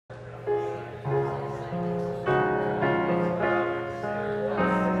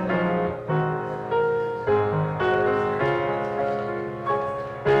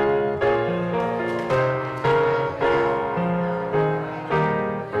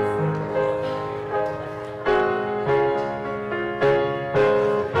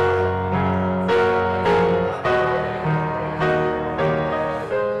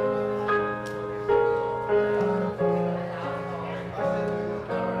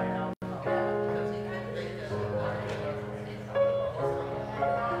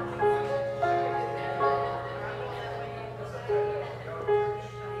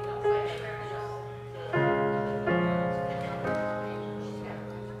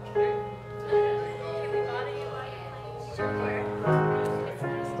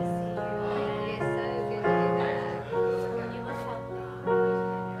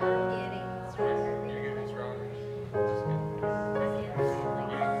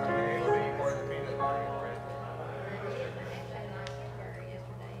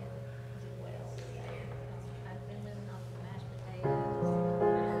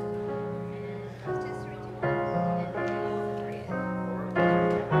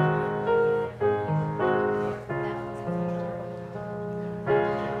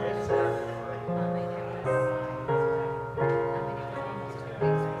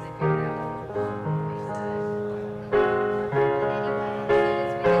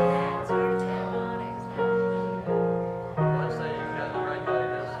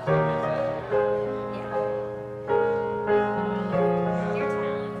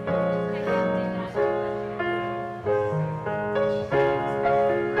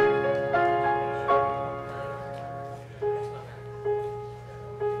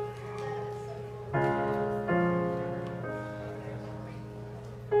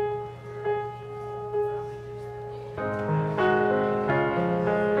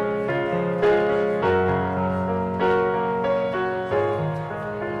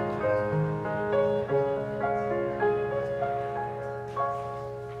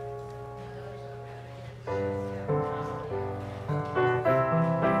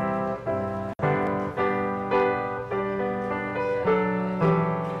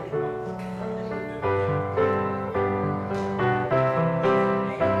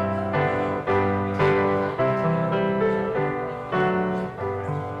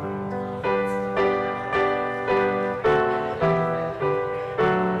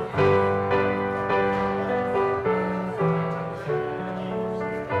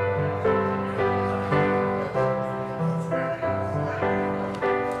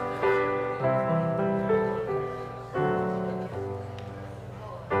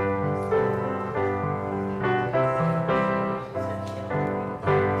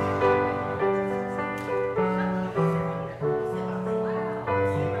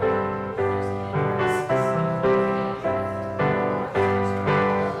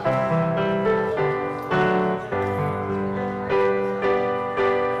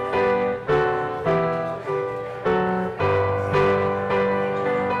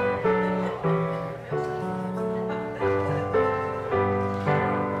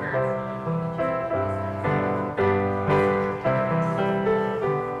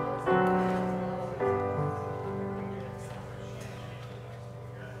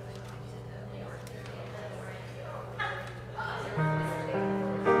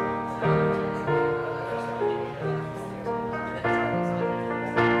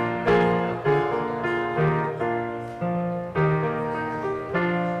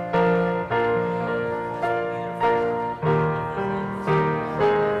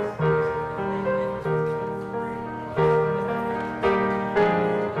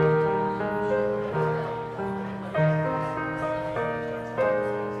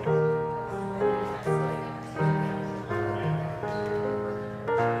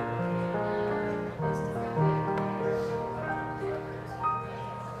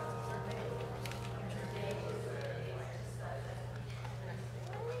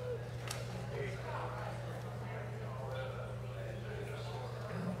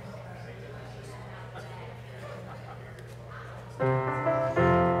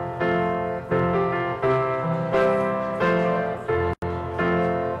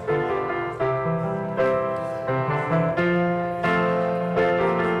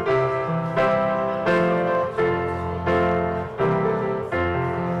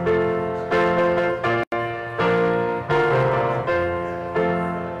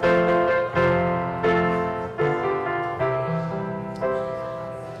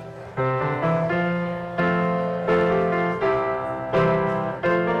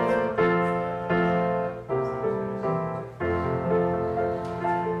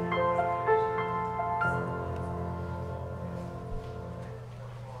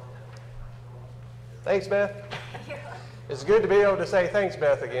Thanks, Beth. It's good to be able to say thanks,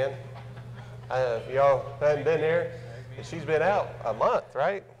 Beth, again. Y'all haven't been here. She's been out a month,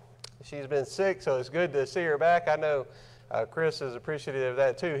 right? She's been sick, so it's good to see her back. I know Chris is appreciative of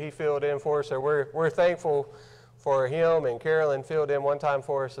that, too. He filled in for us, so we're thankful for him, and Carolyn filled in one time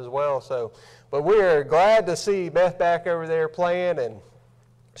for us as well. But we're glad to see Beth back over there playing, and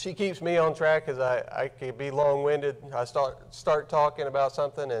she keeps me on track because I can be long-winded. I start talking about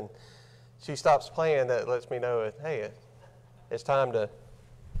something, and she stops playing. That lets me know that, hey, it's time to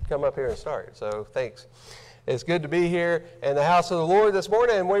come up here and start. So thanks. It's good to be here in the house of the Lord this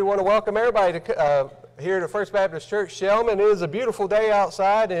morning, and we want to welcome everybody to here to First Baptist Church Shellman. It is a beautiful day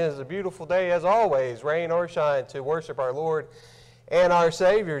outside. It is a beautiful day, as always, rain or shine, to worship our Lord and our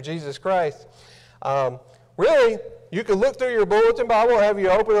Savior, Jesus Christ. Really, you can look through your bulletin, but I won't have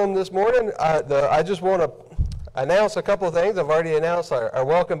you open them this morning. I just want to announce a couple of things. I've already announced our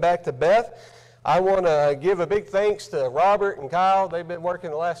welcome back to Beth. I want to give a big thanks to Robert and Kyle. They've been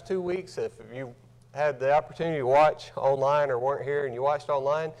working the last 2 weeks. If you had the opportunity to watch online or weren't here and you watched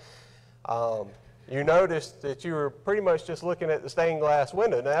online, you noticed that you were pretty much just looking at the stained glass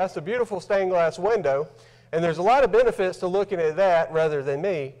window. Now, that's a beautiful stained glass window, and there's a lot of benefits to looking at that rather than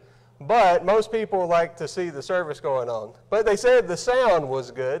me, but most people like to see the service going on. But they said the sound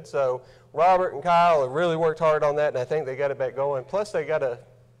was good, so Robert and Kyle have really worked hard on that, and I think they got it back going. Plus, they got a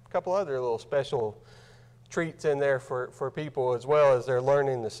couple other little special treats in there for people as well as they're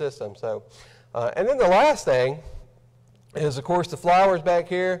learning the system. So, and then the last thing is, of course, the flowers back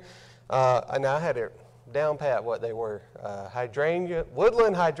here. And I had it down pat what they were. Hydrangea,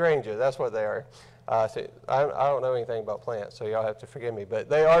 woodland hydrangea, that's what they are. So I don't know anything about plants, so y'all have to forgive me. But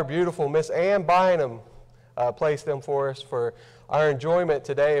they are beautiful. Miss Ann Bynum placed them for us for our enjoyment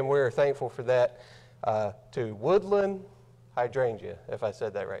today, and we're thankful for that, to woodland hydrangea, if I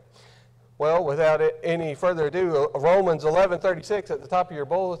said that right. Well, without any further ado, Romans 11:36 at the top of your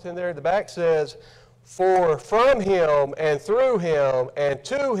bulletin there in the back says, "For from him and through him and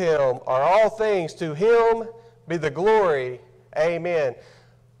to him are all things. To him be the glory. Amen."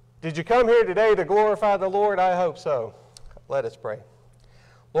 Did you come here today to glorify the Lord? I hope so. Let us pray.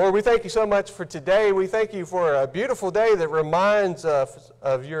 Lord, we thank you so much for today. We thank you for a beautiful day that reminds us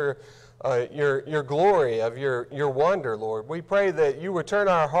of your glory, of your wonder, Lord. We pray that you would turn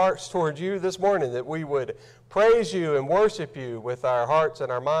our hearts towards you this morning, that we would praise you and worship you with our hearts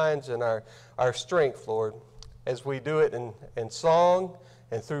and our minds and our strength, Lord, as we do it in song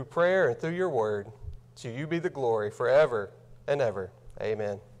and through prayer and through your word. To you be the glory forever and ever.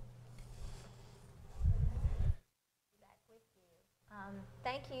 Amen.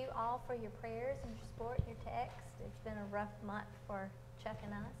 Thank you all for your prayers and your support and your text. It's been a rough month for Chuck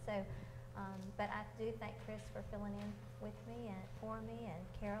and I, so but I do thank Chris for filling in with me and for me, and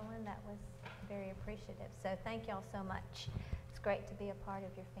Carolyn. That was very appreciative. So thank y'all so much. It's great to be a part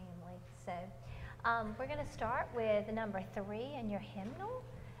of your family. So we're going to start with number 3 in your hymnal.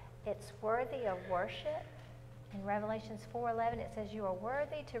 It's worthy of worship. In Revelations 4:11, it says, "You are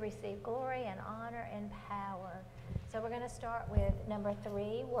worthy to receive glory and honor and power." So we're going to start with number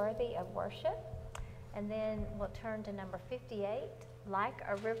 3, worthy of worship. And then we'll turn to number 58, like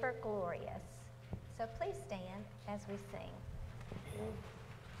a river glorious. So please stand as we sing.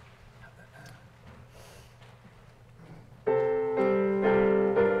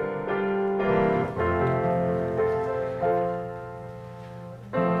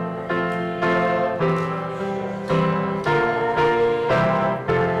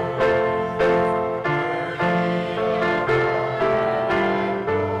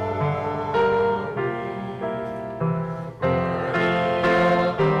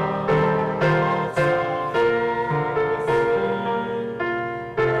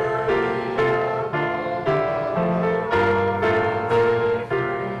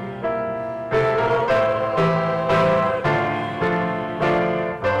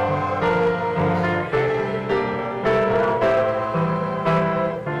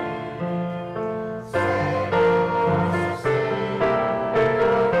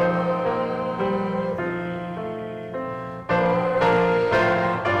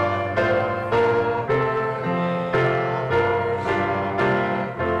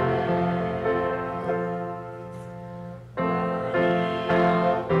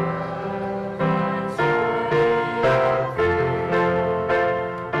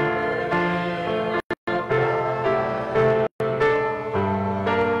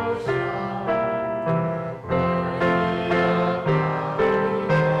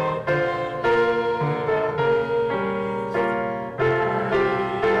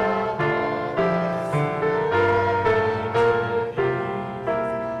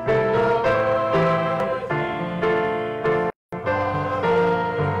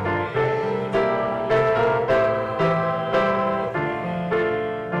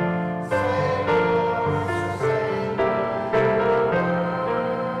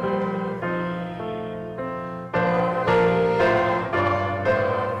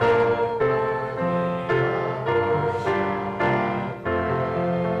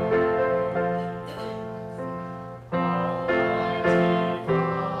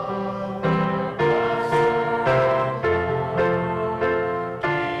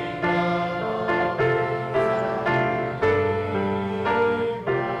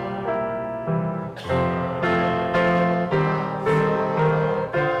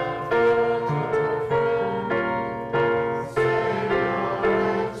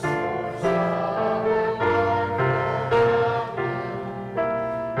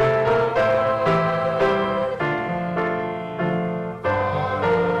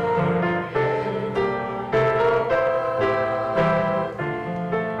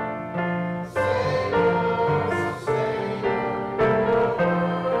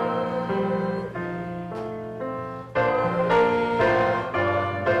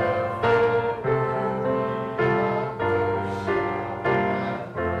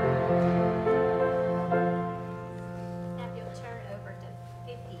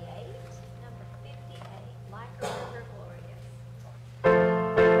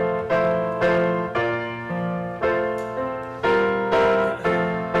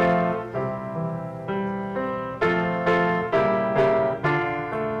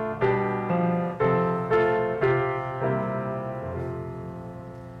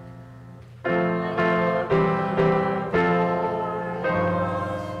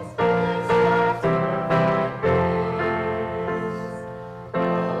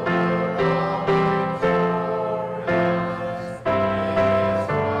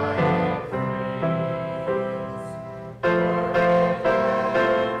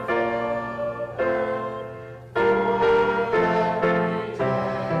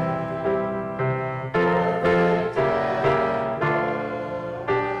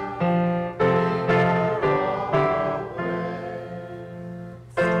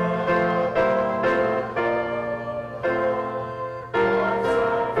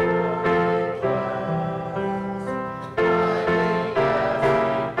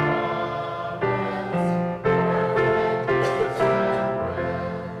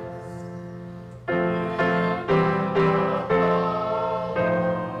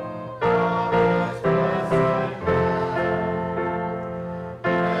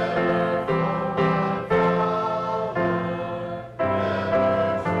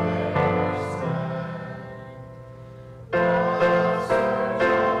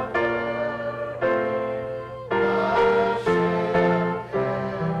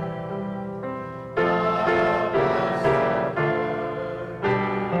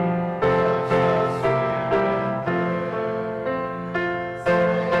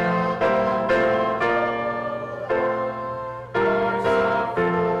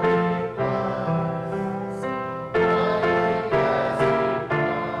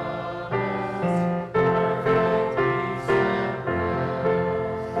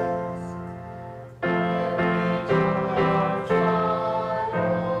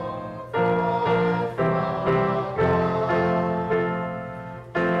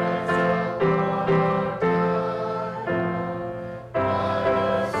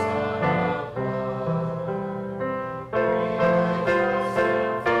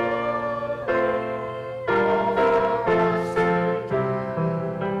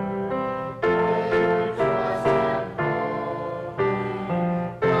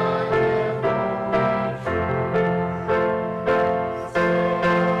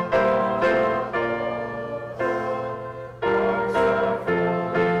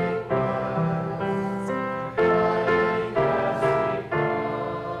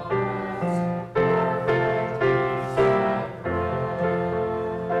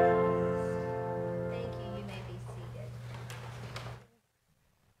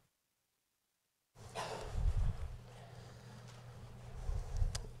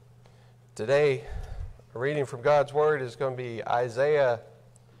 Today, a reading from God's Word is going to be Isaiah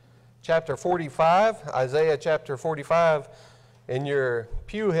chapter 45. Isaiah chapter 45. In your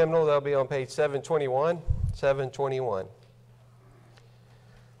pew hymnal, that'll be on page 721. 721.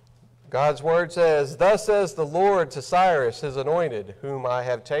 God's Word says, "Thus says the Lord to Cyrus, his anointed, whom I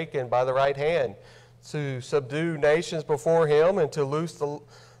have taken by the right hand, to subdue nations before him, and to loose the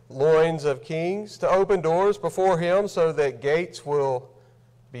loins of kings, to open doors before him, so that gates will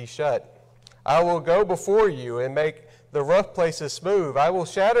be shut. I will go before you and make the rough places smooth. I will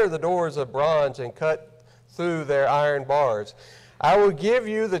shatter the doors of bronze and cut through their iron bars. I will give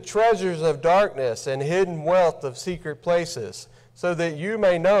you the treasures of darkness and hidden wealth of secret places, so that you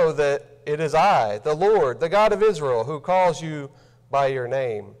may know that it is I, the Lord, the God of Israel, who calls you by your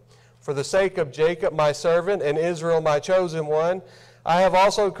name. For the sake of Jacob my servant and Israel my chosen one, I have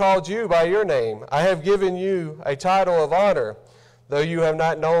also called you by your name. I have given you a title of honor. Though you have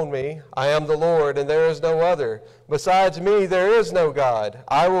not known me, I am the Lord, and there is no other. Besides me, there is no God.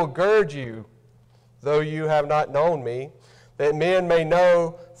 I will gird you, though you have not known me, that men may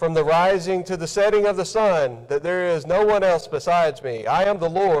know from the rising to the setting of the sun that there is no one else besides me. I am the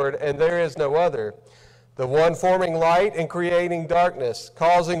Lord, and there is no other. The one forming light and creating darkness,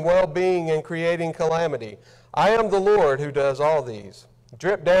 causing well-being and creating calamity. I am the Lord who does all these.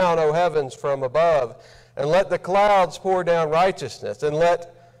 Drip down, O heavens, from above, and let the clouds pour down righteousness, and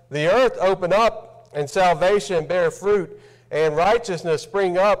let the earth open up, and salvation bear fruit, and righteousness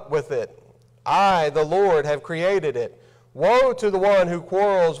spring up with it. I, the Lord, have created it. Woe to the one who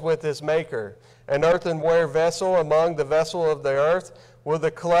quarrels with his maker, an earthenware vessel among the vessel of the earth. Will the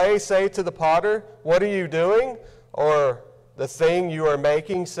clay say to the potter, "What are you doing?" Or the thing you are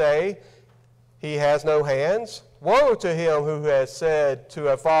making say, "He has no hands"? Woe to him who has said to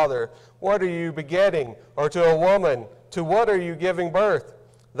a father, "What are you begetting?" Or to a woman, "To what are you giving birth?"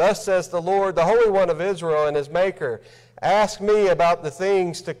 Thus says the Lord, the Holy One of Israel and his Maker, "Ask me about the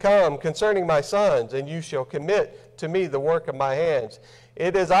things to come concerning my sons, and you shall commit to me the work of my hands.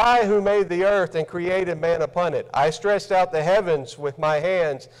 It is I who made the earth and created man upon it. I stretched out the heavens with my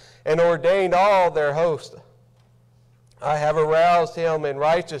hands and ordained all their host. I have aroused him in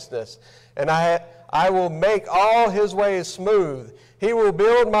righteousness, and I will make all his ways smooth. He will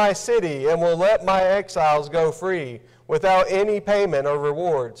build my city and will let my exiles go free without any payment or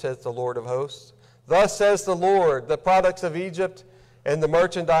reward, says the Lord of hosts. Thus says the Lord, the products of Egypt and the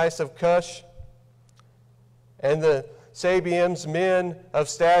merchandise of Cush and the Sabians, men of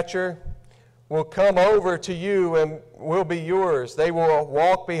stature, will come over to you and will be yours. They will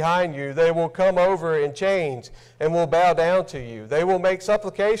walk behind you. They will come over in chains and will bow down to you. They will make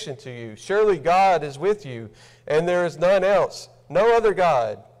supplication to you. Surely God is with you, and there is none else, no other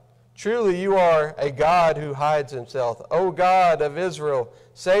God. Truly you are a God who hides himself, O God of Israel,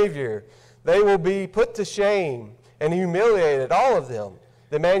 Savior. They will be put to shame and humiliated, all of them.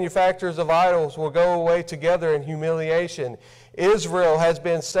 The manufacturers of idols will go away together in humiliation. Israel has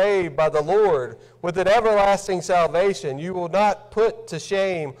been saved by the Lord with an everlasting salvation. You will not put to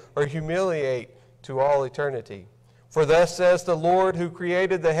shame or humiliate to all eternity. For thus says the Lord who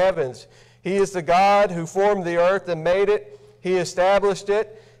created the heavens. He is the God who formed the earth and made it. He established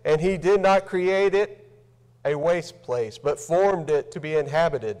it, and he did not create it a waste place, but formed it to be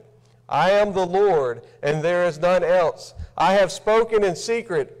inhabited. I am the Lord, and there is none else. I have spoken in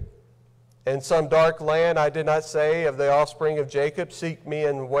secret. In some dark land I did not say of the offspring of Jacob, seek me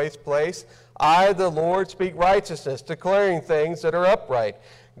in waste place. I, the Lord, speak righteousness, declaring things that are upright.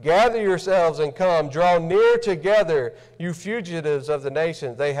 Gather yourselves and come. Draw near together, you fugitives of the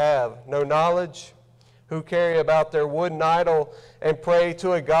nations. They have no knowledge, who carry about their wooden idol and pray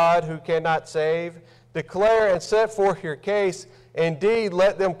to a God who cannot save. Declare and set forth your case. Indeed,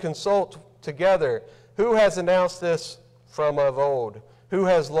 let them consult together. Who has announced this from of old? Who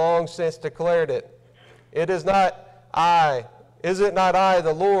has long since declared it? It is not I. Is it not I,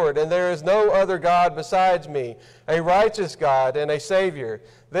 the Lord? And there is no other God besides me, a righteous God and a Savior.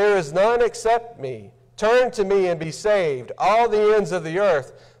 There is none except me. Turn to me and be saved, all the ends of the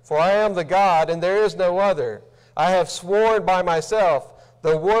earth, for I am the God, and there is no other. I have sworn by myself,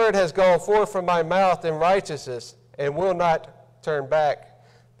 the word has gone forth from my mouth in righteousness, and will not turn back,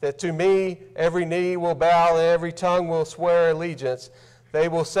 that to me every knee will bow and every tongue will swear allegiance. They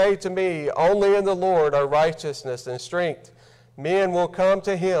will say to me, only in the Lord are righteousness and strength. Men will come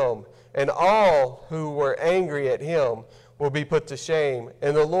to him, and all who were angry at him will be put to shame.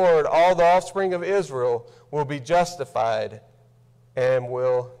 In the Lord, all the offspring of Israel will be justified and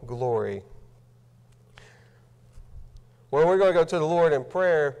will glory. Well, we're going to go to the Lord in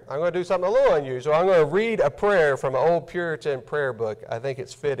prayer. I'm going to do something a little unusual. I'm going to read a prayer from an old Puritan prayer book. I think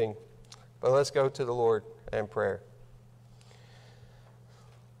it's fitting. But let's go to the Lord in prayer.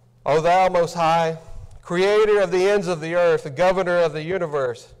 O thou most high, creator of the ends of the earth, the governor of the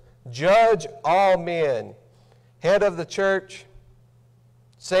universe, judge all men, head of the church,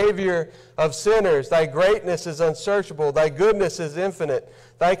 Savior of sinners, thy greatness is unsearchable, thy goodness is infinite,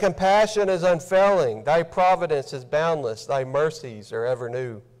 thy compassion is unfailing, thy providence is boundless, thy mercies are ever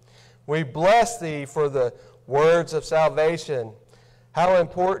new. We bless thee for the words of salvation. How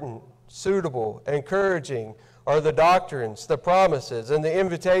important, suitable, encouraging are the doctrines, the promises, and the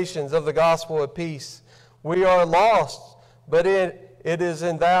invitations of the gospel of peace. We are lost, but it is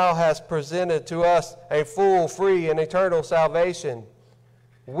in thou hast presented to us a full, free, and eternal salvation.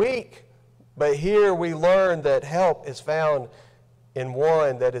 Weak, but here we learn that help is found in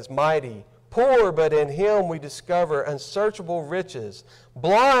one that is mighty. Poor, but in him we discover unsearchable riches.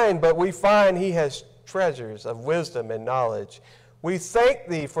 Blind, but we find he has treasures of wisdom and knowledge. We thank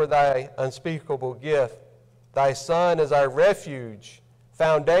thee for thy unspeakable gift. Thy Son is our refuge,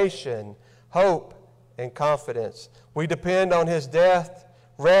 foundation, hope, and confidence. We depend on his death,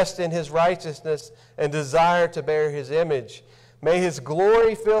 rest in his righteousness, and desire to bear his image. May his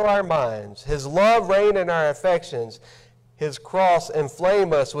glory fill our minds, his love reign in our affections, his cross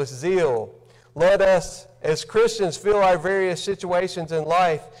inflame us with zeal. Let us, as Christians, feel our various situations in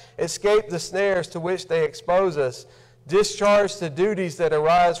life, escape the snares to which they expose us, discharge the duties that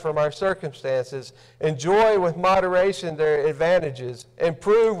arise from our circumstances, enjoy with moderation their advantages,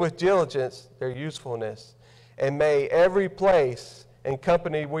 improve with diligence their usefulness. And may every place and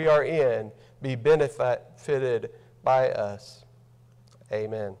company we are in be benefited by us.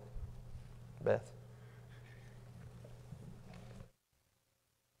 Amen. Beth.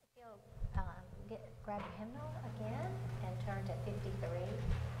 If you'll grab your hymnal again and turn to 53.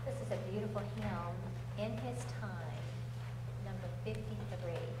 This is a beautiful hymn, In His Time, number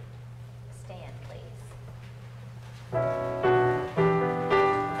 53. Stand, please.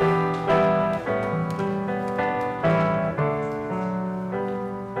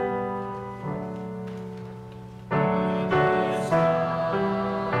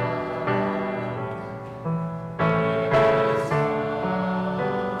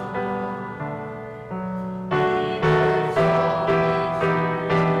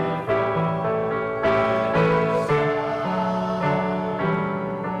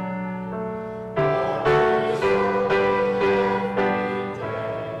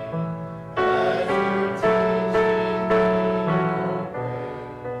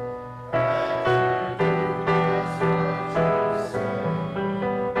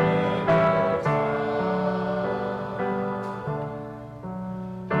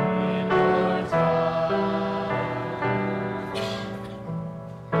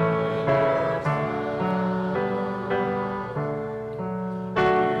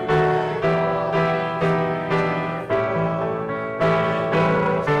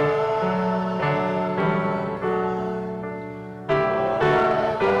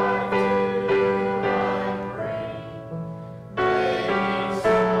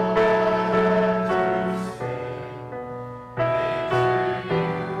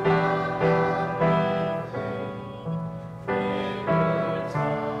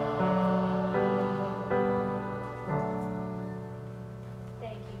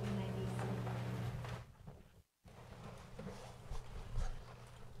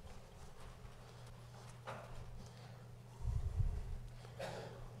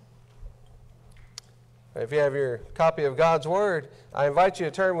 If you have your copy of God's Word, I invite you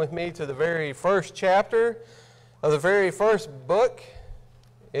to turn with me to the very first chapter of the very first book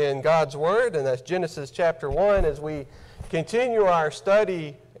in God's Word, and that's Genesis chapter 1. As we continue our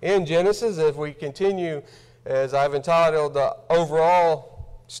study in Genesis, as we continue, as I've entitled the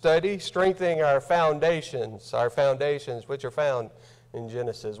overall study, Strengthening our Foundations, which are found in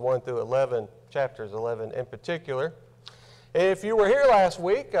Genesis 1 through 11, chapters 11 in particular. If you were here last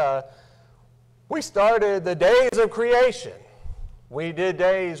week, we started the days of creation. We did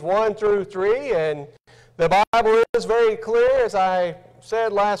days 1 through 3, and the Bible is very clear, as I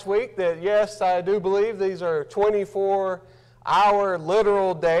said last week, that yes, I do believe these are 24-hour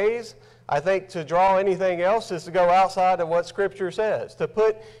literal days. I think to draw anything else is to go outside of what Scripture says. To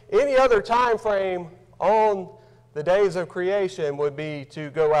put any other time frame on the days of creation would be to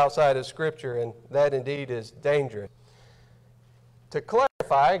go outside of Scripture, and that indeed is dangerous. To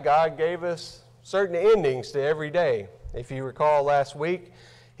clarify, God gave us certain endings to every day. If you recall last week,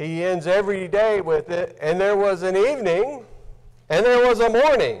 He ends every day with it, and there was an evening, and there was a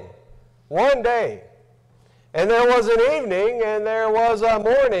morning, one day. And there was an evening, and there was a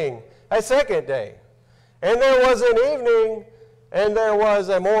morning, a second day. And there was an evening, and there was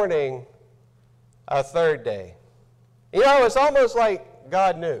a morning, a third day. You know, it's almost like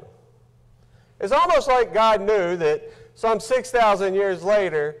God knew. It's almost like God knew that some 6,000 years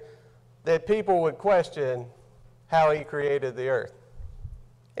later that people would question how he created the earth.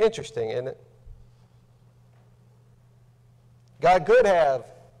 Interesting, isn't it? God could have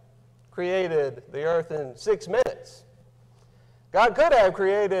created the earth in 6 minutes. God could have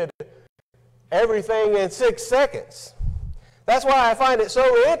created everything in 6 seconds. That's why I find it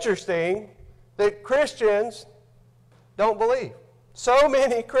so interesting that Christians don't believe. So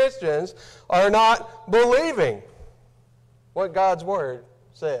many Christians are not believing what God's Word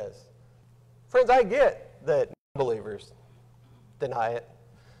says. Friends, I get that believers deny it.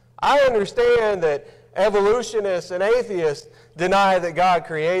 I understand that evolutionists and atheists deny that God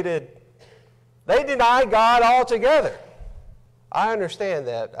created. They deny God altogether. I understand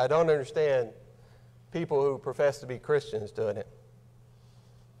that. I don't understand people who profess to be Christians doing it.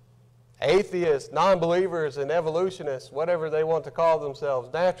 Atheists, non-believers, and evolutionists, whatever they want to call themselves,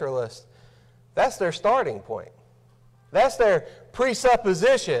 naturalists, that's their starting point. That's their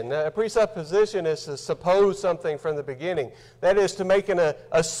presupposition. A presupposition is to suppose something from the beginning. That is to make an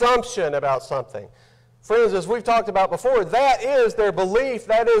assumption about something. Friends, as we've talked about before, that is their belief.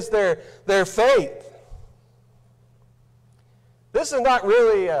 That is their faith. This is not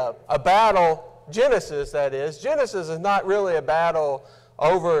really a battle, Genesis that is. Genesis is not really a battle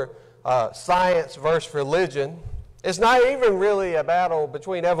over science versus religion. It's not even really a battle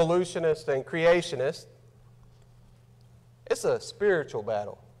between evolutionists and creationists. It's a spiritual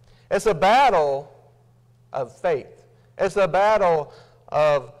battle. It's a battle of faith. It's a battle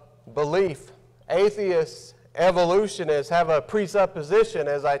of belief. Atheists, evolutionists have a presupposition,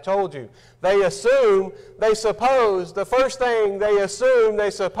 as I told you. They assume, they suppose, the first thing they assume, they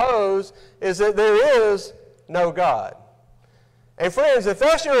suppose, is that there is no God. And friends, if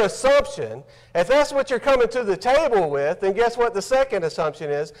that's your assumption, if that's what you're coming to the table with, then guess what the second assumption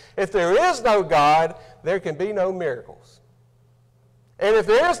is? If there is no God, there can be no miracles. And if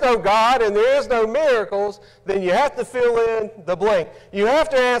there is no God and there is no miracles, then you have to fill in the blank. You have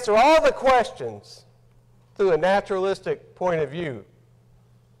to answer all the questions through a naturalistic point of view.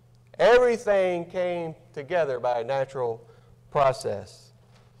 Everything came together by a natural process.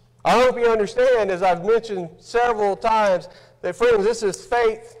 I hope you understand, as I've mentioned several times, that, friends, this is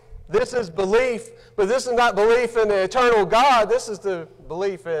faith, this is belief, but this is not belief in the eternal God. This is the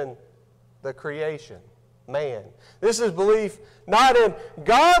belief in the creation, man. This is belief not in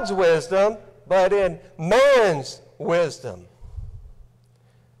God's wisdom, but in man's wisdom.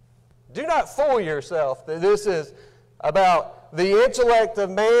 Do not fool yourself that this is about the intellect of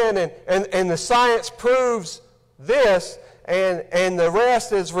man and the science proves this and the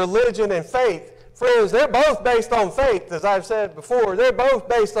rest is religion and faith. Friends, they're both based on faith, as I've said before. They're both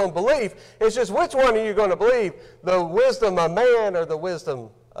based on belief. It's just which one are you going to believe, the wisdom of man or the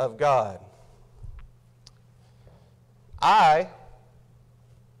wisdom of God? I,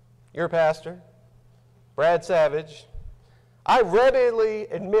 your pastor, Brad Savage, I readily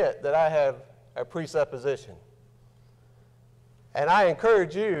admit that I have a presupposition. And I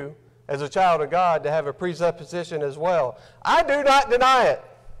encourage you, as a child of God, to have a presupposition as well. I do not deny it.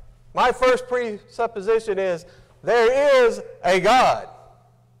 My first presupposition is there is a God.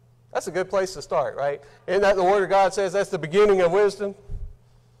 That's a good place to start, right? Isn't that the Word of God says that's the beginning of wisdom?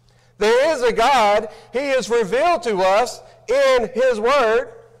 There is a God. He is revealed to us in His Word.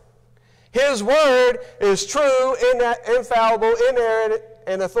 His Word is true, infallible, inerrant,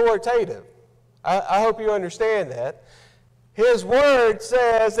 and authoritative. I hope you understand that. His Word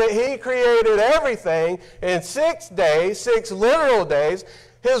says that He created everything in 6 days, 6 literal days.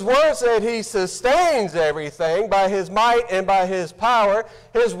 His Word said He sustains everything by His might and by His power.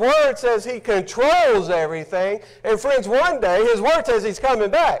 His Word says He controls everything. And friends, one day His Word says He's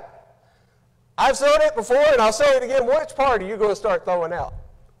coming back. I've said it before and I'll say it again. Which part are you going to start throwing out?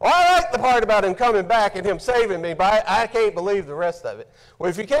 Well, I like the part about Him coming back and Him saving me, but I can't believe the rest of it. Well,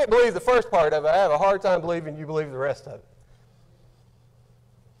 if you can't believe the first part of it, I have a hard time believing you believe the rest of it.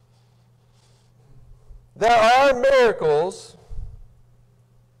 There are miracles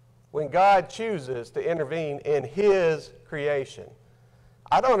when God chooses to intervene in His creation.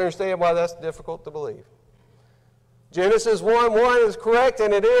 I don't understand why that's difficult to believe. Genesis 1:1 is correct,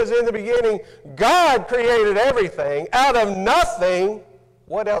 and it is in the beginning. God created everything out of nothing.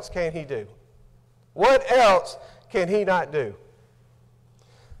 What else can He do? What else can He not do?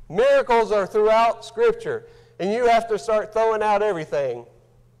 Miracles are throughout Scripture, and you have to start throwing out everything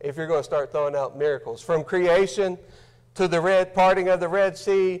if you're going to start throwing out miracles. From creation to the parting of the Red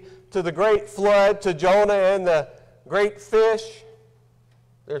Sea, to the great flood, to Jonah and the great fish.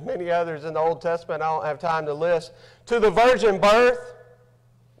 There's many others in the Old Testament I don't have time to list. To the virgin birth.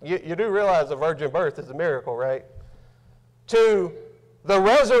 You do realize the virgin birth is a miracle, right? To the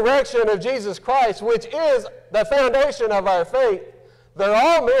resurrection of Jesus Christ, which is the foundation of our faith. They're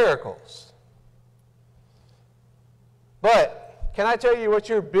all miracles. But can I tell you what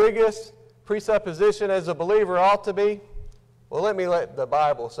your biggest presupposition as a believer ought to be? Well, let the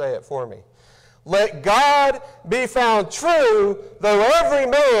Bible say it for me. Let God be found true, though every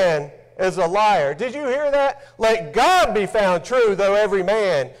man is a liar. Did you hear that? Let God be found true, though every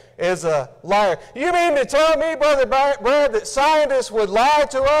man is a liar. You mean to tell me, Brother Brad, that scientists would lie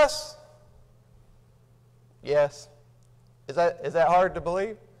to us? Yes. Is that hard to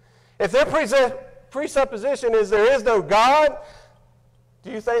believe? If their presupposition is there is no God,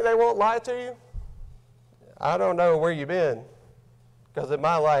 do you think they won't lie to you? I don't know where you've been, because in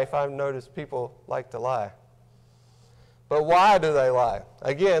my life I've noticed people like to lie. But why do they lie?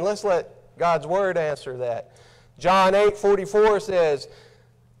 Again, let's let God's Word answer that. John 8:44 says,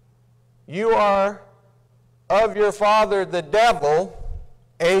 you are of your father the devil,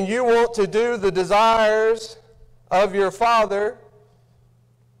 and you want to do the desires of your father.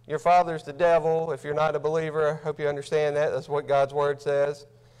 Your father's the devil. If you're not a believer, I hope you understand that. That's what God's Word says.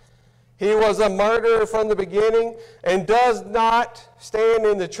 He was a murderer from the beginning and does not stand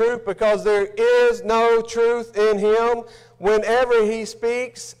in the truth because there is no truth in him. Whenever he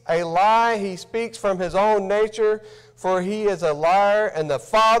speaks a lie, he speaks from his own nature, for he is a liar and the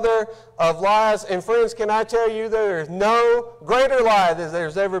father of lies. And friends, can I tell you, there is no greater lie that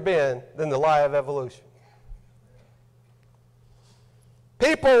there's ever been than the lie of evolution.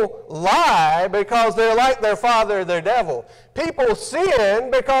 People lie because they're like their father, their devil. People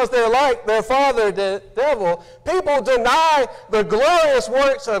sin because they're like their father, the devil. People deny the glorious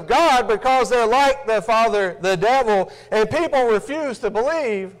works of God because they're like their father, the devil. And people refuse to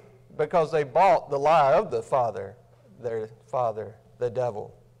believe because they bought the lie of the father, their father, the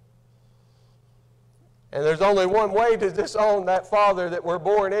devil. And there's only one way to disown that father that we're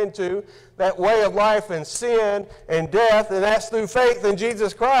born into, that way of life and sin and death, and that's through faith in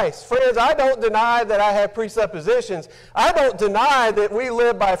Jesus Christ. Friends, I don't deny that I have presuppositions. I don't deny that we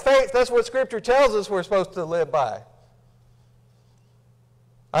live by faith. That's what Scripture tells us we're supposed to live by.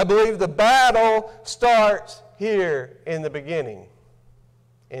 I believe the battle starts here in the beginning,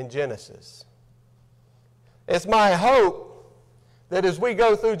 in Genesis. It's my hope that as we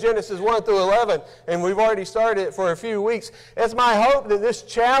go through Genesis 1 through 11, and we've already started it for a few weeks, it's my hope that this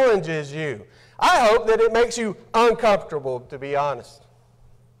challenges you. I hope that it makes you uncomfortable, to be honest.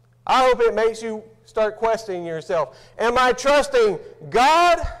 I hope it makes you start questioning yourself. Am I trusting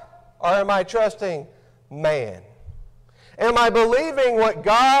God or am I trusting man? Am I believing what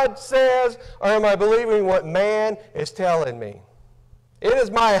God says or am I believing what man is telling me? It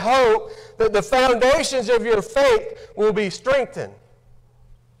is my hope that the foundations of your faith will be strengthened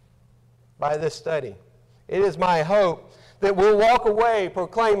by this study. It is my hope that we'll walk away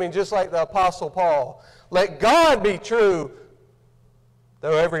proclaiming just like the Apostle Paul, let God be true,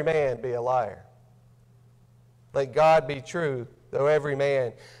 though every man be a liar. Let God be true, though every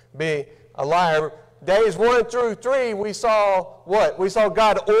man be a liar. Days 1 through 3, we saw what? We saw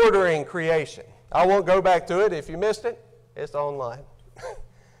God ordering creation. I won't go back to it. If you missed it, it's online.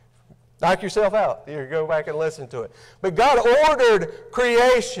 Knock yourself out. You go back and listen to it. But God ordered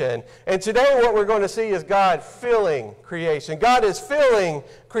creation. And today what we're going to see is God filling creation. God is filling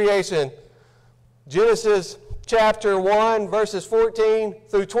creation. Genesis chapter 1, verses 14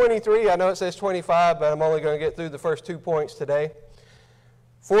 through 23. I know it says 25, but I'm only going to get through the first 2 points today.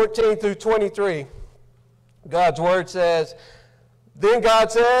 14 through 23. God's Word says, then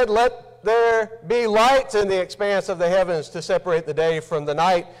God said, let there be lights in the expanse of the heavens to separate the day from the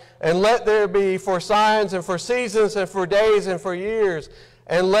night, and let there be for signs and for seasons and for days and for years,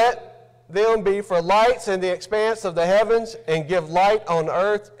 and let them be for lights in the expanse of the heavens, and give light on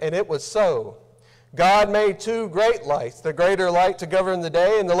earth. And it was so. God made 2 great lights, the greater light to govern the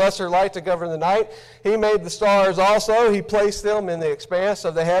day and the lesser light to govern the night. He made the stars also. He placed them in the expanse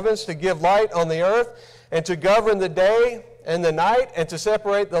of the heavens to give light on the earth and to govern the day and the night, and to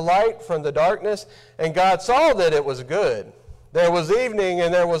separate the light from the darkness. And God saw that it was good. There was evening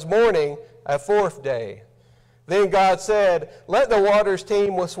and there was morning, a 4th day. Then God said, let the waters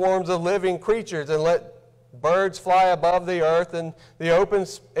teem with swarms of living creatures, and let birds fly above the earth and the open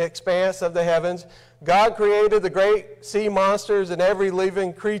expanse of the heavens. God created the great sea monsters and every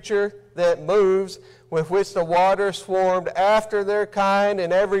living creature that moves, with which the waters swarmed after their kind,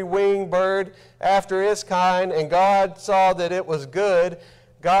 and every winged bird after its kind. And God saw that it was good.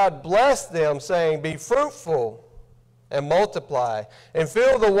 God blessed them, saying, be fruitful and multiply, and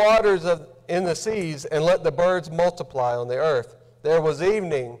fill the waters in the seas, and let the birds multiply on the earth. There was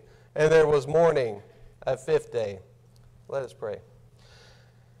evening, and there was morning, a fifth day. Let us pray.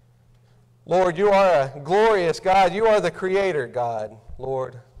 Lord, you are a glorious God. You are the creator God,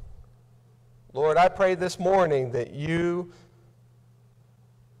 Lord. Lord, I pray this morning that you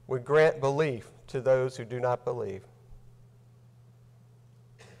would grant belief to those who do not believe.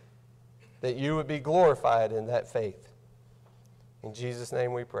 That you would be glorified in that faith. In Jesus'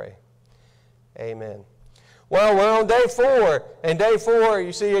 name we pray. Amen. Well, we're on day 4. And day 4,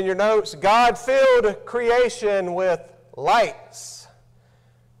 you see in your notes, God filled creation with lights.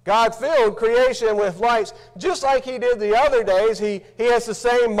 God filled creation with lights. Just like he did the other days, he has the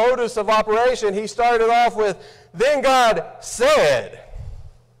same modus of operation. He started off with, then God said.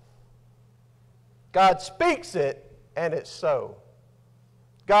 God speaks it, and it's so.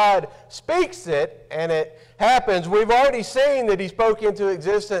 God speaks it, and it happens. We've already seen that he spoke into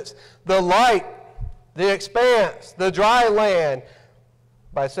existence the light, the expanse, the dry land,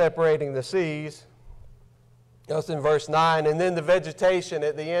 by separating the seas. That's in verse 9. And then the vegetation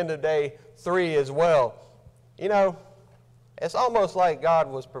at the end of day 3 as well. You know, it's almost like God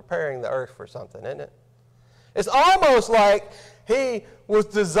was preparing the earth for something, isn't it? It's almost like he was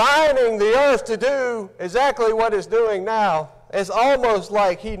designing the earth to do exactly what it's doing now. It's almost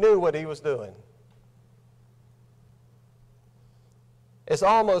like he knew what he was doing. It's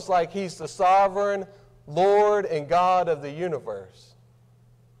almost like he's the sovereign Lord and God of the universe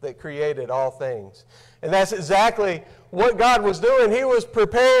that created all things. And that's exactly what God was doing. He was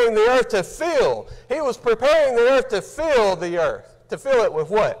preparing the earth to fill. He was preparing the earth to fill the earth. To fill it with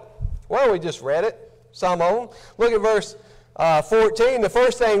what? Well, we just read it. Some of them. Look at verse 14. The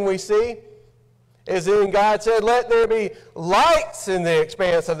first thing we see is then God said, let there be lights in the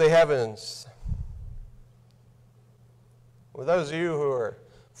expanse of the heavens. Well, those of you who are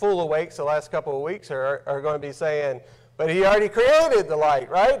full awakes the last couple of weeks are going to be saying, but he already created the light,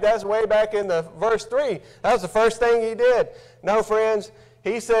 right? That's way back in the verse 3. That was the first thing he did. No, friends,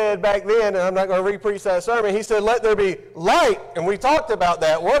 he said back then, and I'm not going to re-preach that sermon, he said, let there be light. And we talked about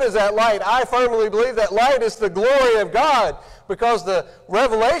that. What is that light? I firmly believe that light is the glory of God, because the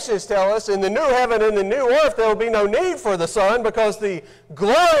Revelations tell us in the new heaven and the new earth there will be no need for the sun, because the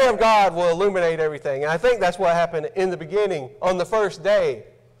glory of God will illuminate everything. And I think that's what happened in the beginning on the first day.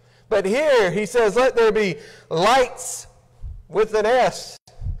 But here he says, let there be lights with an S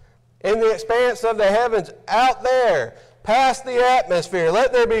in the expanse of the heavens out there, past the atmosphere.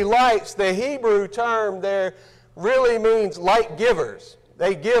 Let there be lights. The Hebrew term there really means light givers.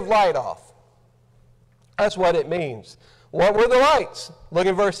 They give light off. That's what it means. What were the lights? Look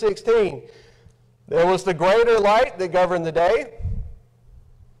at verse 16. There was the greater light that governed the day.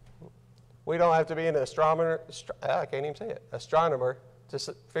 We don't have to be an astronomer. I can't even say it. Astronomer to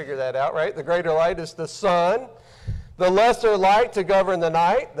figure that out, right? The greater light is the sun. The lesser light to govern the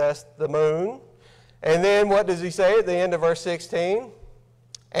night, that's the moon. And then what does he say at the end of verse 16?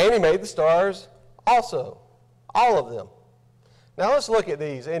 And he made the stars also, all of them. Now let's look at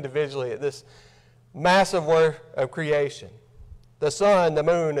these individually, at this massive work of creation. The sun, the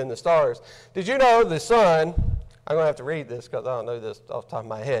moon, and the stars. Did you know the sun, I'm going to have to read this because I don't know this off the top of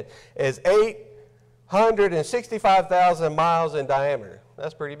my head, is 865,000 miles in diameter.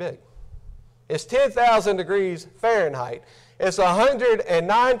 That's pretty big. It's 10,000 degrees Fahrenheit. It's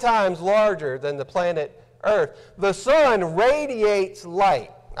 109 times larger than the planet Earth. The sun radiates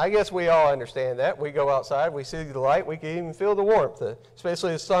light. I guess we all understand that. We go outside, we see the light, we can even feel the warmth.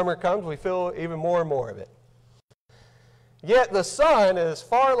 Especially as summer comes, we feel even more and more of it. Yet the sun is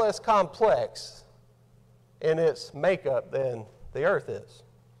far less complex in its makeup than the Earth is.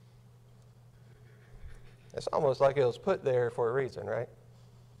 It's almost like it was put there for a reason, right?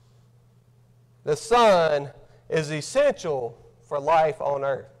 The sun is essential for life on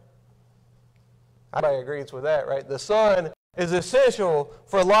earth. Everybody agrees with that, right? The sun is essential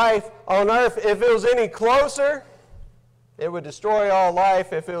for life on earth. If it was any closer, it would destroy all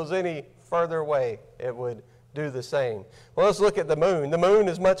life. If it was any further away, it would do the same. Well, let's look at the moon. The moon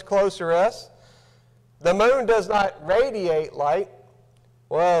is much closer to us. The moon does not radiate light.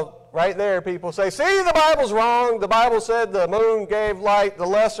 Well, right there, people say, see, the Bible's wrong. The Bible said the moon gave light, the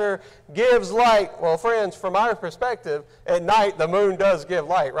lesser gives light. Well, friends, from our perspective, at night, the moon does give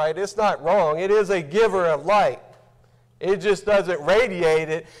light, right? It's not wrong. It is a giver of light. It just doesn't radiate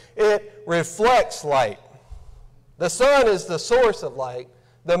it. It reflects light. The sun is the source of light.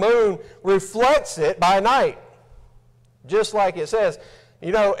 The moon reflects it by night. Just like it says.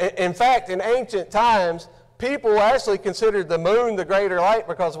 You know, in fact, in ancient times, people actually considered the moon the greater light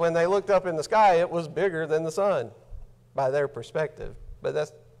because when they looked up in the sky, it was bigger than the sun. by their perspective. But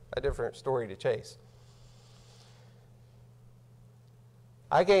that's a different story to chase.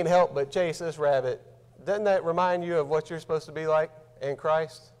 I can't help but chase this rabbit. Doesn't that remind you of what you're supposed to be like in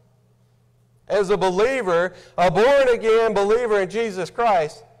Christ? As a believer, a born-again believer in Jesus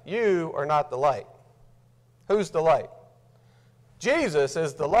Christ, you are not the light. Who's the light? Jesus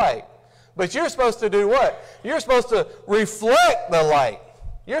is the light. But you're supposed to do what? You're supposed to reflect the light.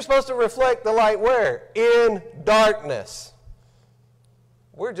 You're supposed to reflect the light where? In darkness.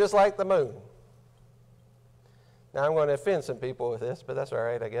 We're just like the moon. Now I'm going to offend some people with this, but that's all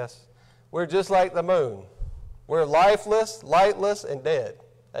right, I guess. We're just like the moon. We're lifeless, lightless, and dead.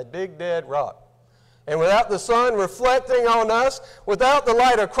 A big dead rock. And without the sun reflecting on us, without the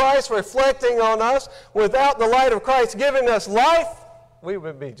light of Christ reflecting on us, without the light of Christ giving us life, we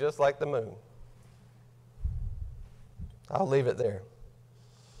would be just like the moon. I'll leave it there.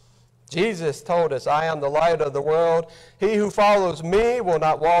 Jesus told us, I am the light of the world. He who follows me will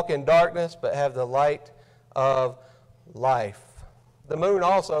not walk in darkness, but have the light of life. The moon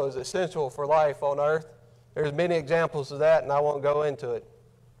also is essential for life on earth. There's many examples of that, and I won't go into it.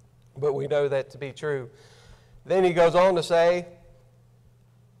 But we know that to be true. Then he goes on to say,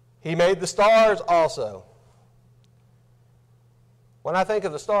 he made the stars also. When I think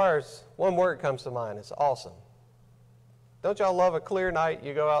of the stars, one word comes to mind. It's awesome. Don't y'all love a clear night?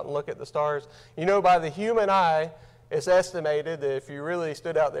 You go out and look at the stars. You know, by the human eye, it's estimated that if you really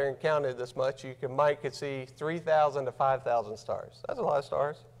stood out there and counted this much, you might could see 3,000 to 5,000 stars. That's a lot of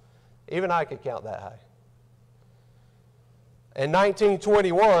stars. Even I could count that high. In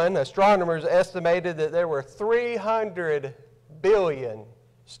 1921, astronomers estimated that there were 300 billion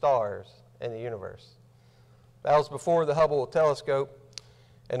stars in the universe. That was before the Hubble telescope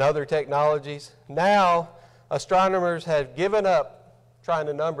and other technologies. Now, astronomers have given up trying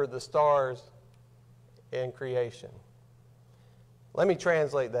to number the stars in creation. Let me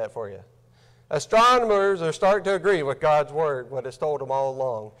translate that for you. Astronomers are starting to agree with God's word, what it's told them all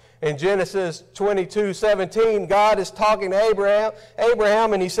along. In Genesis 22:17, God is talking to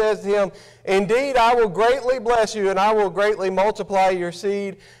Abraham, and he says to him, indeed, I will greatly bless you, and I will greatly multiply your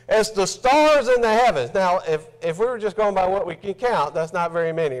seed as the stars in the heavens. Now, if we were just going by what we can count, that's not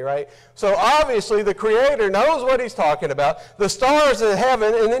very many, right? So obviously, the Creator knows what he's talking about. The stars in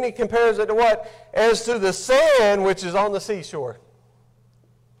heaven, and then he compares it to what? As to the sand which is on the seashore.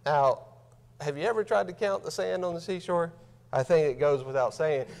 Now, have you ever tried to count the sand on the seashore? I think it goes without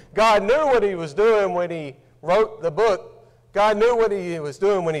saying. God knew what he was doing when he wrote the book. God knew what he was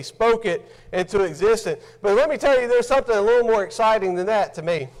doing when he spoke it into existence. But let me tell you, there's something a little more exciting than that to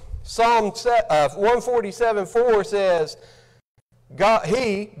me. Psalm 147:4 says, God,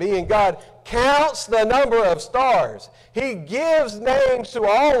 he, being God, counts the number of stars. He gives names to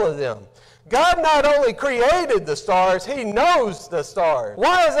all of them. God not only created the stars, he knows the stars.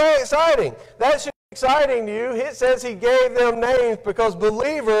 Why is that exciting? That should be exciting to you. It says he gave them names because,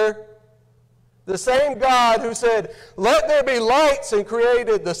 believer, the same God who said, let there be lights, and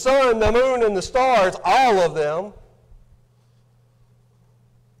created the sun, the moon, and the stars, all of them,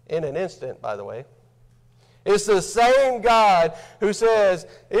 in an instant, by the way. It's the same God who says,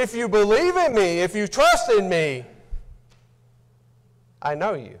 if you believe in me, if you trust in me, I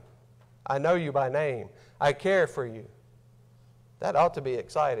know you. I know you by name. I care for you. That ought to be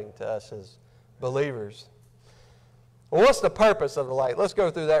exciting to us as believers. Well, what's the purpose of the light? Let's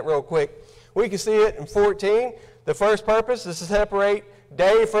go through that real quick. We can see it in 14. The first purpose is to separate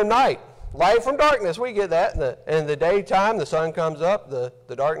day from night. Light from darkness, we get that. In the daytime, the sun comes up, the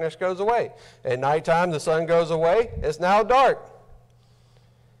darkness goes away. At nighttime, the sun goes away. It's now dark.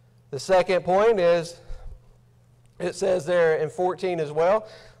 The second point is, it says there in 14 as well,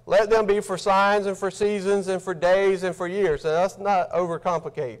 let them be for signs and for seasons and for days and for years. So let's not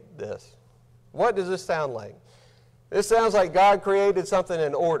overcomplicate this. What does this sound like? This sounds like God created something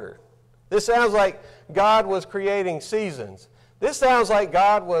in order. This sounds like God was creating seasons. This sounds like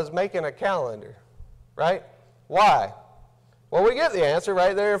God was making a calendar, right? Why? Well, we get the answer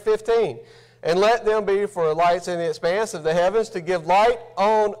right there in 15. And let them be for lights in the expanse of the heavens to give light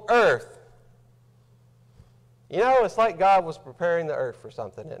on earth. You know, it's like God was preparing the earth for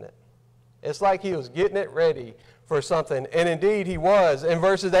something, isn't it? It's like he was getting it ready for something. And indeed he was. In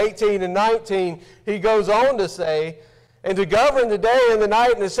verses 18 and 19, he goes on to say, and to govern the day and the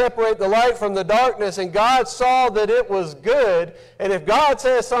night and to separate the light from the darkness. And God saw that it was good. And if God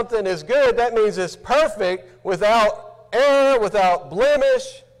says something is good, that means it's perfect, without error, without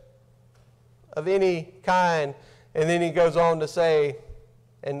blemish of any kind. And then he goes on to say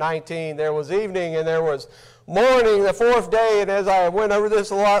in 19, there was evening and there was morning, the fourth day, and as I went over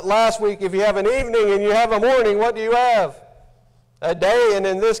this a lot last week, if you have an evening and you have a morning, what do you have? A day, and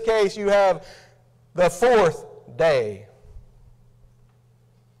in this case, you have the fourth day.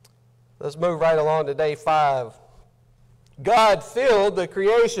 Let's move right along to day 5. God filled the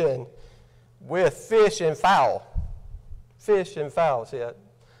creation with fish and fowl. Fish and fowl. See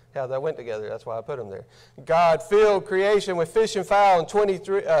how that went together? That's why I put them there. God filled creation with fish and fowl in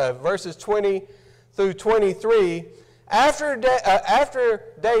verses 20 through 23. After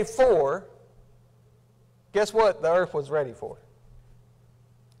day 4, guess what the earth was ready for?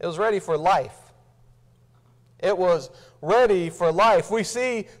 It was ready for life. It was ready for life. We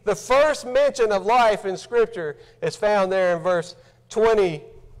see the first mention of life in Scripture is found there in verse 20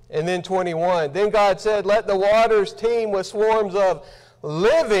 and then 21. Then God said, "Let the waters teem with swarms of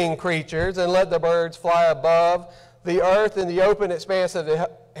living creatures, and let the birds fly above the earth in the open expanse of the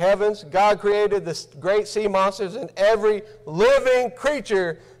heavens." God created the great sea monsters and every living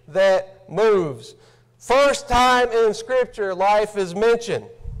creature that moves. First time in Scripture life is mentioned.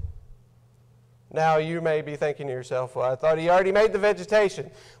 Now you may be thinking to yourself, well, I thought he already made the vegetation.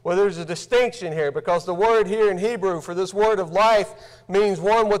 Well, there's a distinction here, because the word here in Hebrew for this word of life means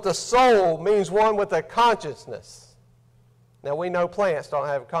one with a soul, means one with a consciousness. Now we know plants don't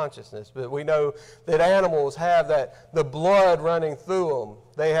have consciousness, but we know that animals have the blood running through them.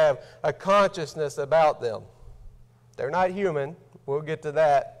 They have a consciousness about them. They're not human. We'll get to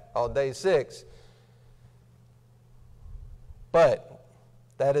that on day 6. But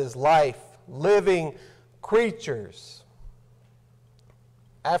that is life. Living creatures.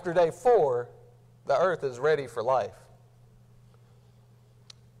 After day 4, the earth is ready for life.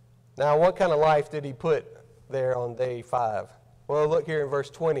 Now, what kind of life did he put there on day 5? Well, look here in verse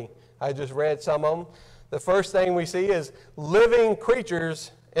 20. I just read some of them. The first thing we see is living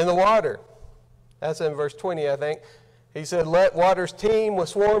creatures in the water. That's in verse 20, I think. He said, "Let waters teem with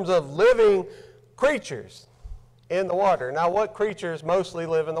swarms of living creatures in the water." Now, what creatures mostly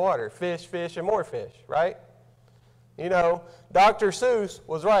live in the water? Fish, fish, and more fish, right? You know, Dr. Seuss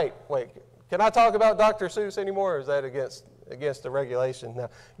was right. Wait, can I talk about Dr. Seuss anymore, or is that against the regulation? Now,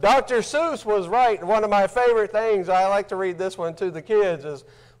 Dr. Seuss was right. One of my favorite things, I like to read this one to the kids, is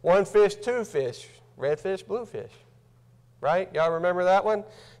one fish, two fish, red fish, blue fish, right? Y'all remember that one?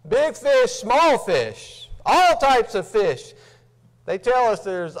 Big fish, small fish, all types of fish. They tell us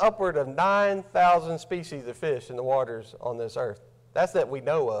there's upward of 9,000 species of fish in the waters on this earth. That's that we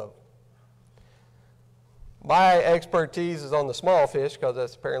know of. My expertise is on the small fish, because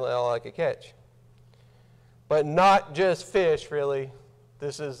that's apparently all I could catch. But not just fish, really.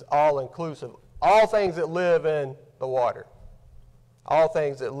 This is all inclusive. All things that live in the water. All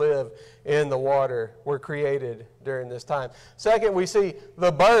things that live in the water were created during this time. Second, we see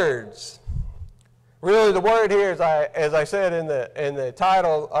the birds. Really, the word here, as I said in the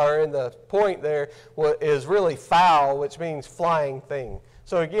title, or in the point there, is really fowl, which means flying thing.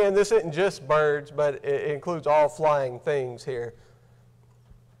 So again, this isn't just birds, but it includes all flying things here.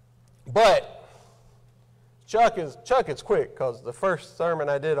 But Chuck is quick, because the first sermon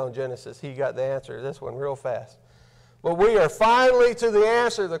I did on Genesis, he got the answer to this one real fast. But we are finally to the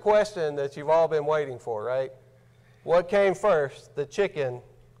answer to the question that you've all been waiting for, right? What came first, the chicken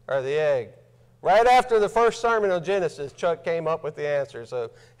or the egg? Right after the first sermon on Genesis, Chuck came up with the answer,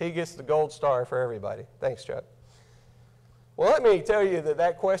 so he gets the gold star for everybody. Thanks, Chuck. Well, let me tell you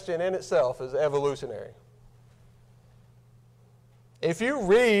that question in itself is evolutionary. If you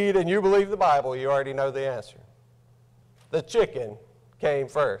read and you believe the Bible, you already know the answer. The chicken came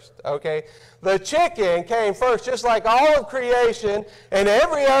first, okay? The chicken came first, just like all of creation and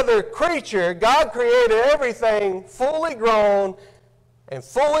every other creature. God created everything fully grown and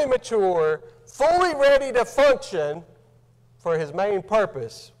fully mature, fully ready to function for his main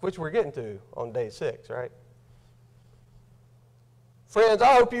purpose, which we're getting to on day 6, right? Friends,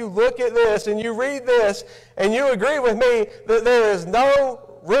 I hope you look at this and you read this and you agree with me that there is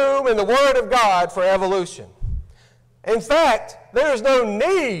no room in the Word of God for evolution. In fact, there is no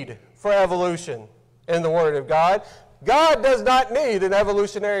need for evolution in the Word of God. God does not need an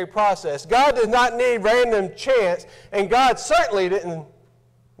evolutionary process. God does not need random chance, and God certainly didn't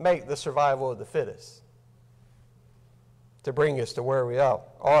make the survival of the fittest to bring us to where we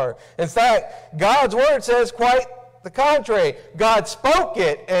are. In fact, God's Word says quite the contrary. God spoke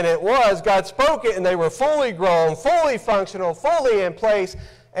it, and it was. God spoke it, and they were fully grown, fully functional, fully in place.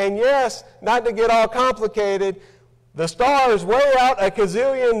 And yes, not to get all complicated, the stars way out a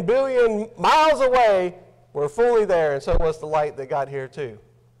gazillion, billion miles away were fully there, and so was the light that got here too.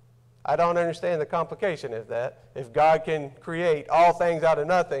 I don't understand the complication of that. If God can create all things out of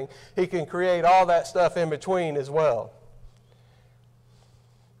nothing, He can create all that stuff in between as well.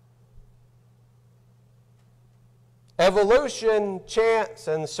 Evolution, chance,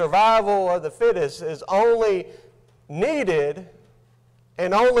 and survival of the fittest is only needed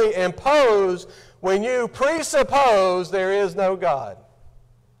and only imposed when you presuppose there is no God.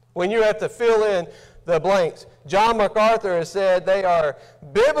 When you have to fill in the blanks. John MacArthur has said they are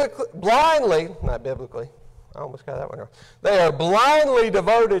blindly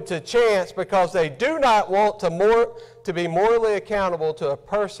devoted to chance because they do not want to be morally accountable to a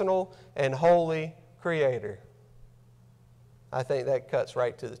personal and holy Creator. I think that cuts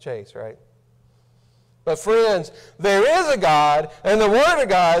right to the chase, right? But friends, there is a God, and the Word of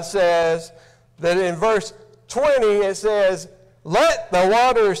God says that in verse 20 it says, "Let the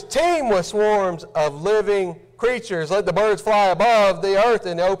waters teem with swarms of living creatures. Let the birds fly above the earth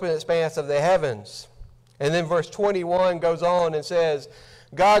in the open expanse of the heavens." And then verse 21 goes on and says,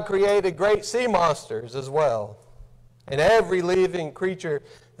 God created great sea monsters as well, and every living creature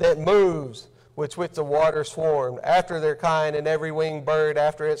that moves, with which the water swarmed, after their kind, and every winged bird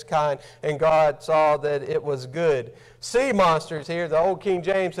after its kind. And God saw that it was good. Sea monsters here, the old King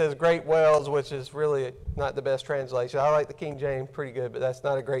James says great whales, which is really not the best translation. I like the King James pretty good, but that's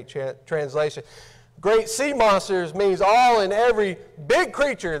not a great translation. Great sea monsters means all and every big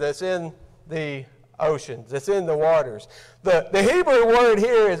creature that's in the oceans, that's in the waters. The Hebrew word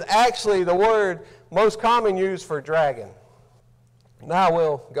here is actually the word most common used for dragon. Now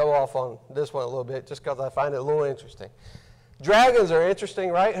we'll go off on this one a little bit just because I find it a little interesting. Dragons are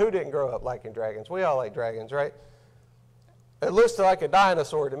interesting, right? Who didn't grow up liking dragons? We all like dragons, right? It looks like a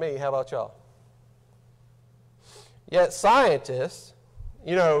dinosaur to me. How about y'all? Yet scientists,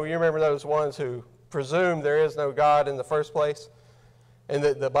 you remember those ones who presume there is no God in the first place and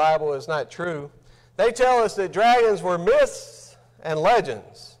that the Bible is not true. They tell us that dragons were myths and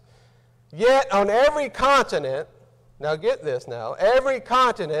legends. Yet on every continent, now get this now, every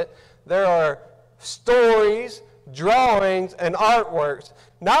continent there are stories, drawings, and artworks,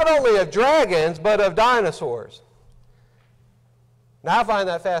 not only of dragons, but of dinosaurs. Now I find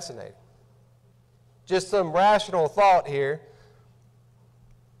that fascinating. Just some rational thought here.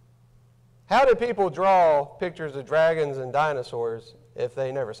 How did people draw pictures of dragons and dinosaurs if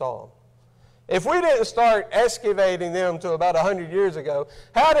they never saw them? If we didn't start excavating them to about 100 years ago,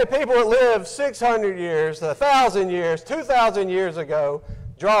 how did people that lived 600 years, 1,000 years, 2,000 years ago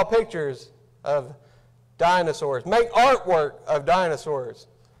draw pictures of dinosaurs, make artwork of dinosaurs?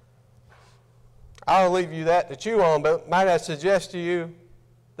 I'll leave you that to chew on, but might I suggest to you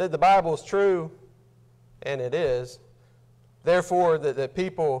that the Bible is true, and it is. Therefore, that the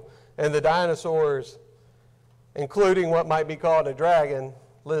people and the dinosaurs, including what might be called a dragon,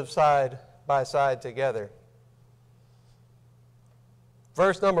 live side by side together.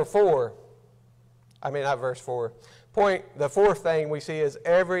 The fourth thing we see is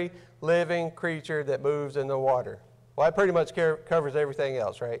every living creature that moves in the water. Well, that pretty much covers everything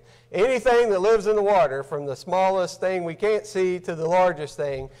else, right? Anything that lives in the water, from the smallest thing we can't see to the largest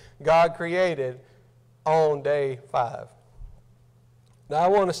thing, God created on day 5. Now, I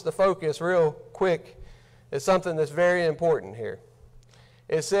want us to focus real quick at something that's very important here.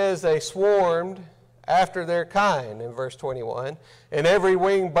 It says they swarmed after their kind in verse 21, and every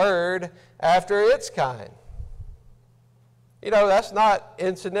winged bird after its kind. That's not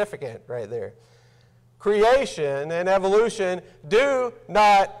insignificant right there. Creation and evolution do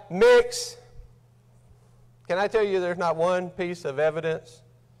not mix. Can I tell you there's not one piece of evidence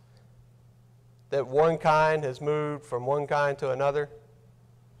that one kind has moved from one kind to another?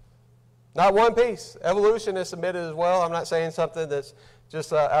 Not one piece. Evolution is submitted as well. I'm not saying something that's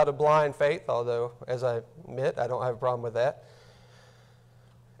just out of blind faith, although, as I admit, I don't have a problem with that.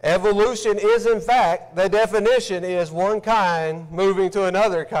 Evolution is, in fact, the definition is one kind moving to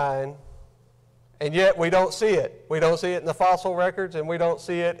another kind, and yet we don't see it. We don't see it in the fossil records, and we don't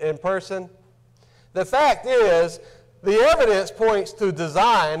see it in person. The fact is, the evidence points to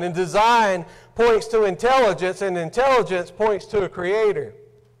design, and design points to intelligence, and intelligence points to a creator.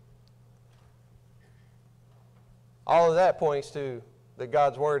 All of that points to that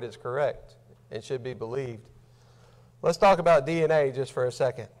God's Word is correct and should be believed. Let's talk about DNA just for a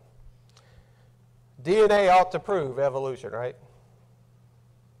second. DNA ought to prove evolution, right?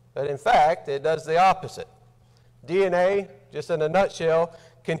 But in fact, it does the opposite. DNA, just in a nutshell,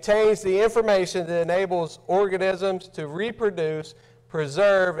 contains the information that enables organisms to reproduce,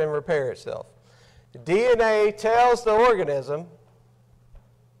 preserve, and repair itself. DNA tells the organism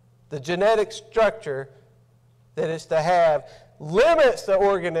the genetic structure that it's to have, limits the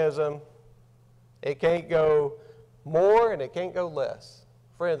organism, it can't go more and it can't go less.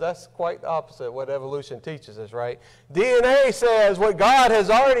 Friends, that's quite the opposite of what evolution teaches us, right? DNA says what God has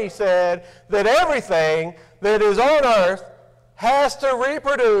already said, that everything that is on earth has to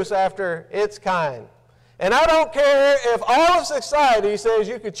reproduce after its kind. And I don't care if all of society says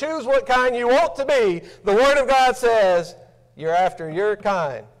you can choose what kind you want to be, the Word of God says you're after your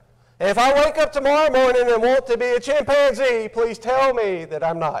kind. And if I wake up tomorrow morning and want to be a chimpanzee, please tell me that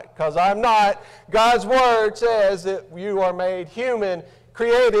I'm not, because I'm not. God's Word says that you are made human,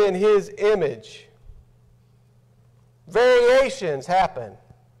 created in His image. Variations happen,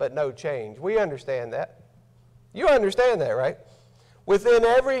 but no change. We understand that. You understand that, right? Within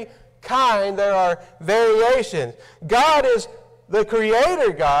every kind, there are variations. God is the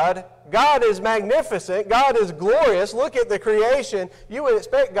creator God. God is magnificent. God is glorious. Look at the creation. You would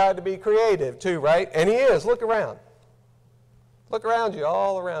expect God to be creative too, right? And He is. Look around. Look around you,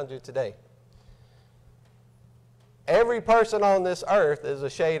 all around you today. Every person on this earth is a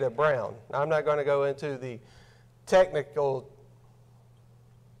shade of brown. Now, I'm not going to go into the technical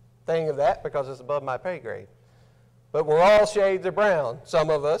thing of that because it's above my pay grade. But we're all shades of brown. Some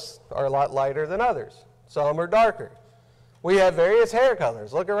of us are a lot lighter than others. Some are darker. We have various hair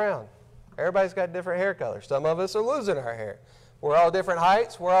colors. Look around. Everybody's got different hair colors. Some of us are losing our hair. We're all different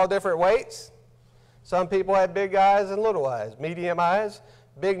heights. We're all different weights. Some people have big eyes and little eyes, medium eyes,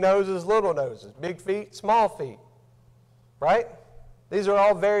 big noses, little noses, big feet, small feet. Right? These are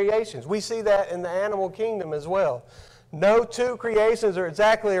all variations. We see that in the animal kingdom as well. No two creations are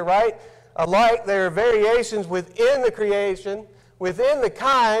exactly alike. There are variations within the creation, within the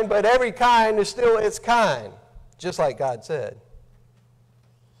kind, but every kind is still its kind, just like God said.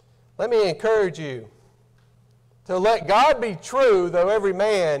 Let me encourage you to let God be true, though every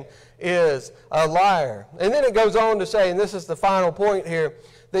man is a liar. And then it goes on to say, and this is the final point here,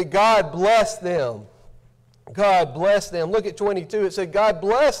 that God blessed them. God blessed them. Look at 22. It said, God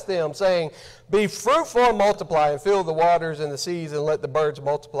blessed them, saying, be fruitful and multiply, and fill the waters and the seas, and let the birds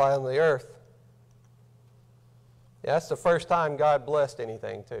multiply on the earth. Yeah, that's the first time God blessed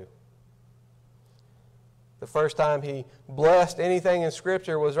anything, too. The first time He blessed anything in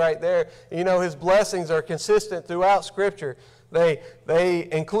Scripture was right there. You know, His blessings are consistent throughout Scripture. They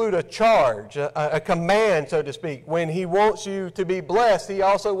include a charge, a command, so to speak. When He wants you to be blessed, He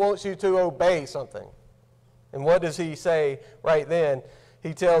also wants you to obey something. And what does He say right then?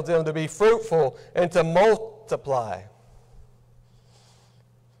 He tells them to be fruitful and to multiply.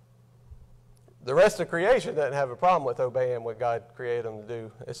 The rest of creation doesn't have a problem with obeying what God created them to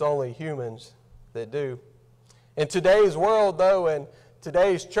do. It's only humans that do. In today's world, though, and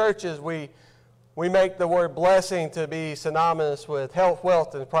today's churches, we make the word blessing to be synonymous with health,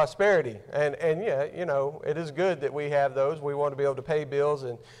 wealth, and prosperity. And yeah, you know, it is good that we have those. We want to be able to pay bills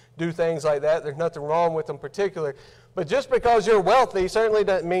and do things like that. There's nothing wrong with them particular. But just because you're wealthy certainly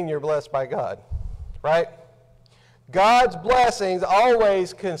doesn't mean you're blessed by God, right? God's blessings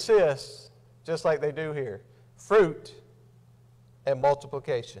always consist, just like they do here, fruit and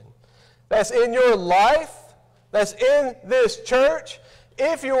multiplication. That's in your life. That's in this church.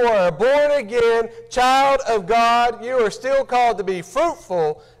 If you are a born-again child of God, you are still called to be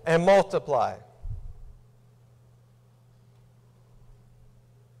fruitful and multiply.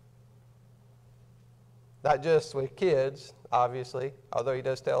 Not just with kids, obviously, although He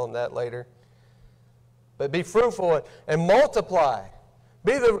does tell them that later. But be fruitful and multiply.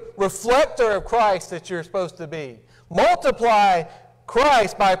 Be the reflector of Christ that you're supposed to be. Multiply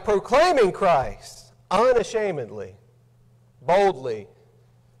Christ by proclaiming Christ unashamedly, boldly.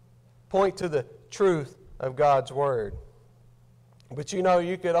 Point to the truth of God's Word. But you know,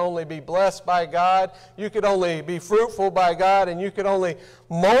 you could only be blessed by God, you could only be fruitful by God, and you could only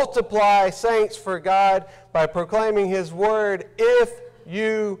multiply saints for God by proclaiming His Word if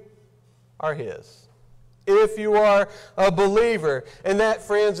you are His. If you are a believer. And that,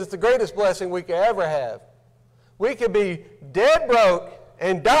 friends, is the greatest blessing we could ever have. We could be dead broke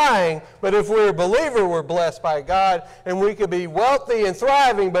and dying, but if we're a believer, we're blessed by God, and we could be wealthy and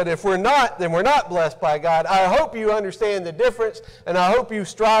thriving, but if we're not, then we're not blessed by God. I hope you understand the difference, and I hope you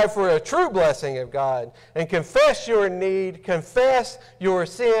strive for a true blessing of God, and confess your need, confess your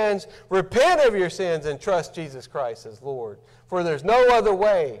sins, repent of your sins, and trust Jesus Christ as Lord. For there's no other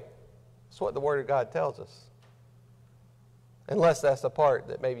way. That's what the Word of God tells us. Unless that's the part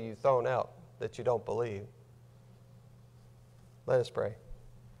that maybe you've thrown out that you don't believe. Let us pray.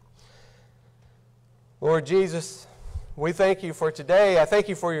 Lord Jesus, we thank You for today. I thank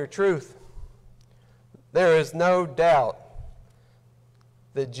You for Your truth. There is no doubt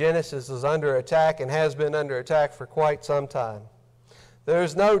that Genesis is under attack and has been under attack for quite some time.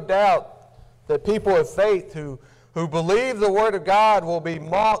 There's no doubt that people of faith who believe the Word of God will be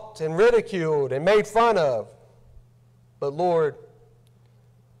mocked and ridiculed and made fun of. But Lord,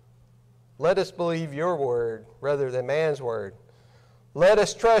 let us believe your word rather than man's word. Let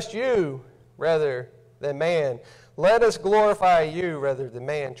us trust you rather than man. Let us glorify you rather than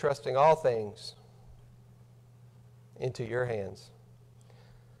man, trusting all things into your hands.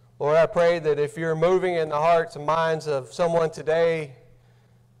 Lord, I pray that if you're moving in the hearts and minds of someone today,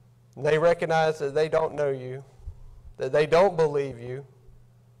 and they recognize that they don't know you, that they don't believe you,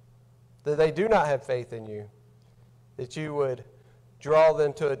 that they do not have faith in you, that you would draw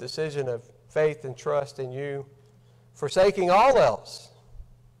them to a decision of faith and trust in you, forsaking all else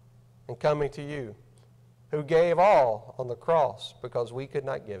and coming to you, who gave all on the cross because we could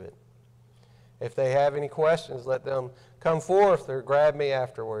not give it. If they have any questions, let them come forth or grab me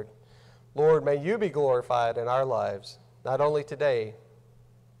afterward. Lord, may you be glorified in our lives, not only today,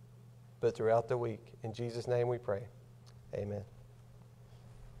 but throughout the week. In Jesus' name we pray. Amen.